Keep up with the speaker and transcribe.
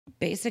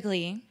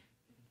Basically,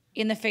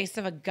 in the face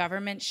of a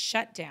government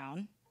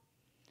shutdown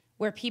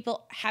where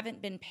people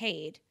haven't been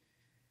paid,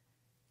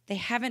 they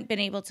haven't been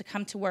able to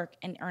come to work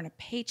and earn a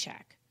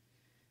paycheck,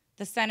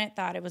 the Senate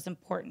thought it was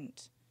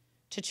important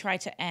to try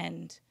to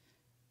end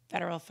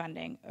federal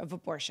funding of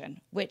abortion,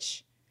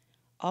 which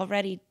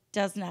already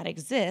does not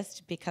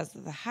exist because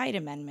of the Hyde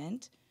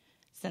Amendment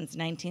since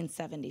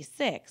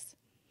 1976,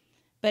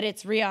 but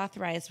it's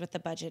reauthorized with the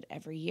budget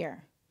every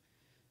year.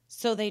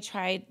 So they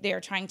are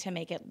trying to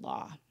make it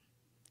law,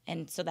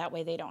 and so that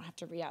way they don't have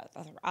to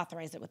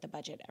reauthorize it with the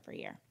budget every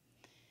year.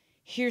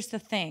 Here's the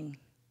thing.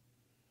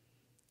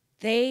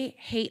 They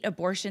hate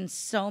abortion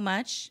so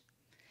much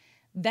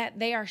that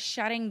they are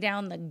shutting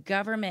down the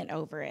government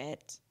over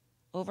it,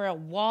 over a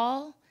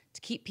wall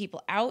to keep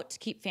people out, to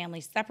keep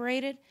families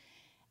separated,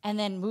 and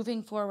then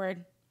moving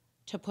forward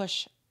to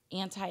push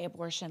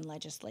anti-abortion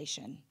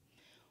legislation.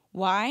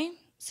 Why?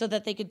 So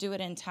that they could do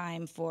it in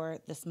time for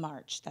this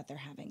march that they're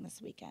having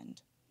this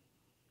weekend.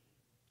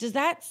 Does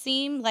that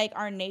seem like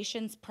our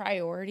nation's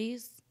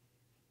priorities?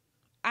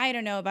 I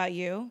don't know about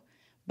you,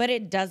 but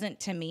it doesn't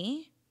to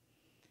me.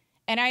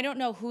 And I don't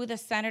know who the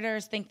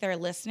senators think they're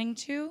listening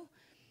to,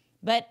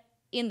 but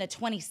in the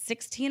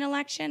 2016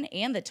 election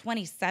and the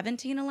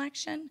 2017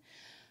 election,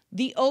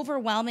 the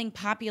overwhelming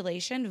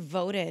population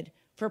voted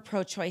for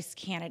pro-choice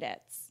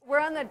candidates. We're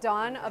on the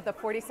dawn of the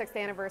 46th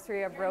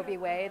anniversary of Roe v.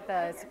 Wade,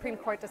 the Supreme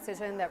Court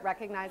decision that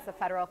recognized the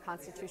federal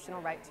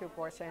constitutional right to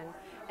abortion.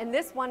 And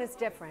this one is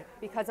different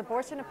because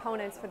abortion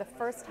opponents for the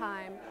first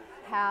time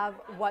have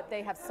what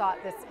they have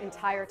sought this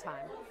entire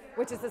time,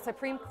 which is a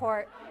Supreme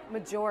Court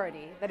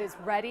majority that is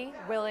ready,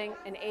 willing,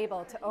 and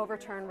able to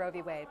overturn Roe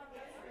v. Wade.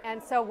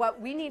 And so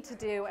what we need to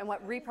do, and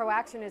what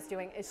Reproaction is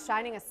doing, is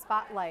shining a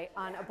spotlight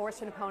on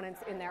abortion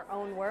opponents in their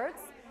own words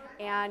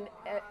and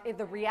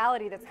the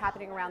reality that's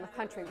happening around the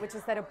country, which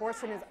is that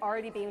abortion is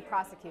already being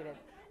prosecuted.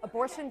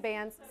 Abortion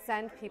bans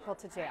send people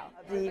to jail.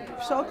 The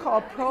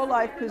so-called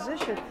pro-life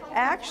position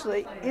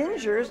actually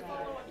injures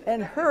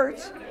and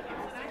hurts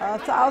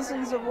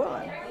thousands of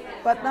women.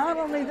 But not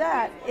only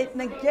that, it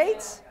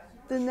negates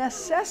the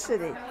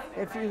necessity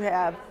if you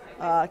have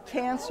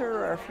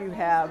cancer, or if you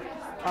have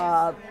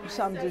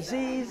some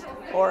disease,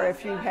 or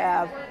if you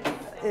have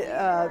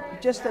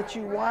just that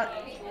you want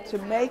to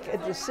make a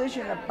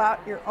decision about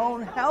your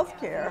own health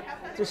care.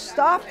 To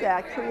stop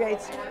that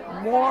creates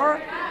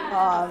more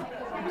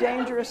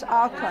dangerous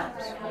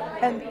outcomes,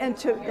 and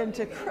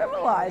to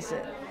criminalize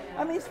it.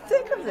 I mean,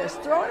 think of this,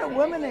 throwing a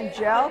woman in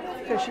jail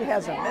because she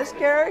has a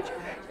miscarriage.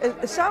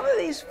 Some of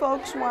these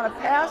folks want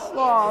to pass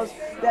laws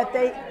that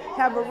they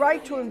have a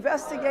right to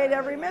investigate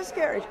every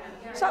miscarriage.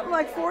 Something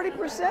like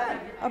 40%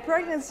 of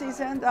pregnancies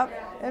end up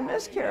in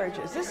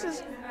miscarriages. This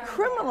is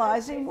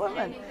criminalizing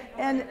women.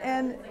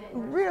 And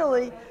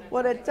really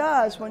what it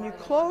does when you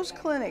close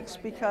clinics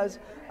because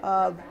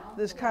of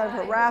this kind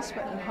of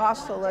harassment and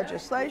hostile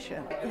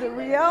legislation, the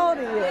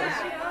reality is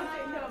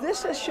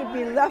this should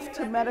be left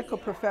to medical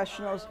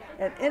professionals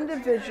and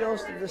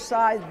individuals to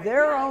decide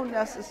their own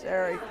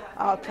necessary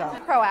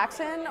outcome.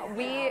 Pro-action,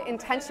 we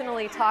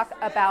intentionally talk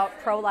about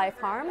pro-life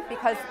harm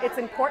because it's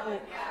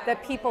important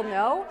that people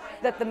know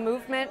that the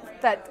movement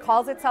that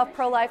calls itself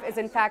pro-life is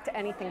in fact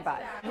anything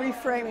but.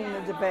 Reframing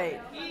the debate.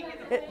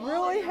 It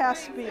really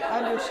has to be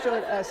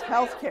understood as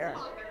health care.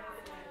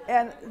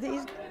 And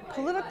these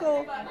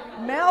political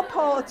male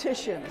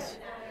politicians,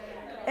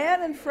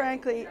 and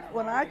frankly,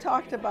 when I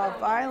talked about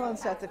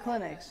violence at the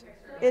clinics,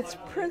 it's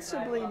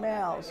principally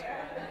males,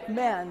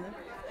 men,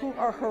 who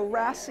are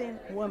harassing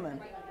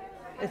women.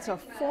 It's a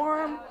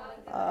form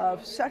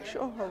of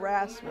sexual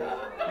harassment,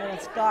 and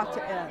it's got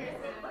to end.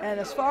 And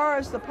as far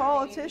as the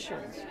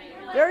politicians,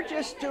 they're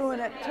just doing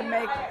it to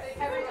make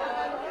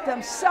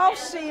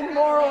themselves seem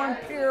moral and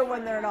pure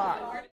when they're not.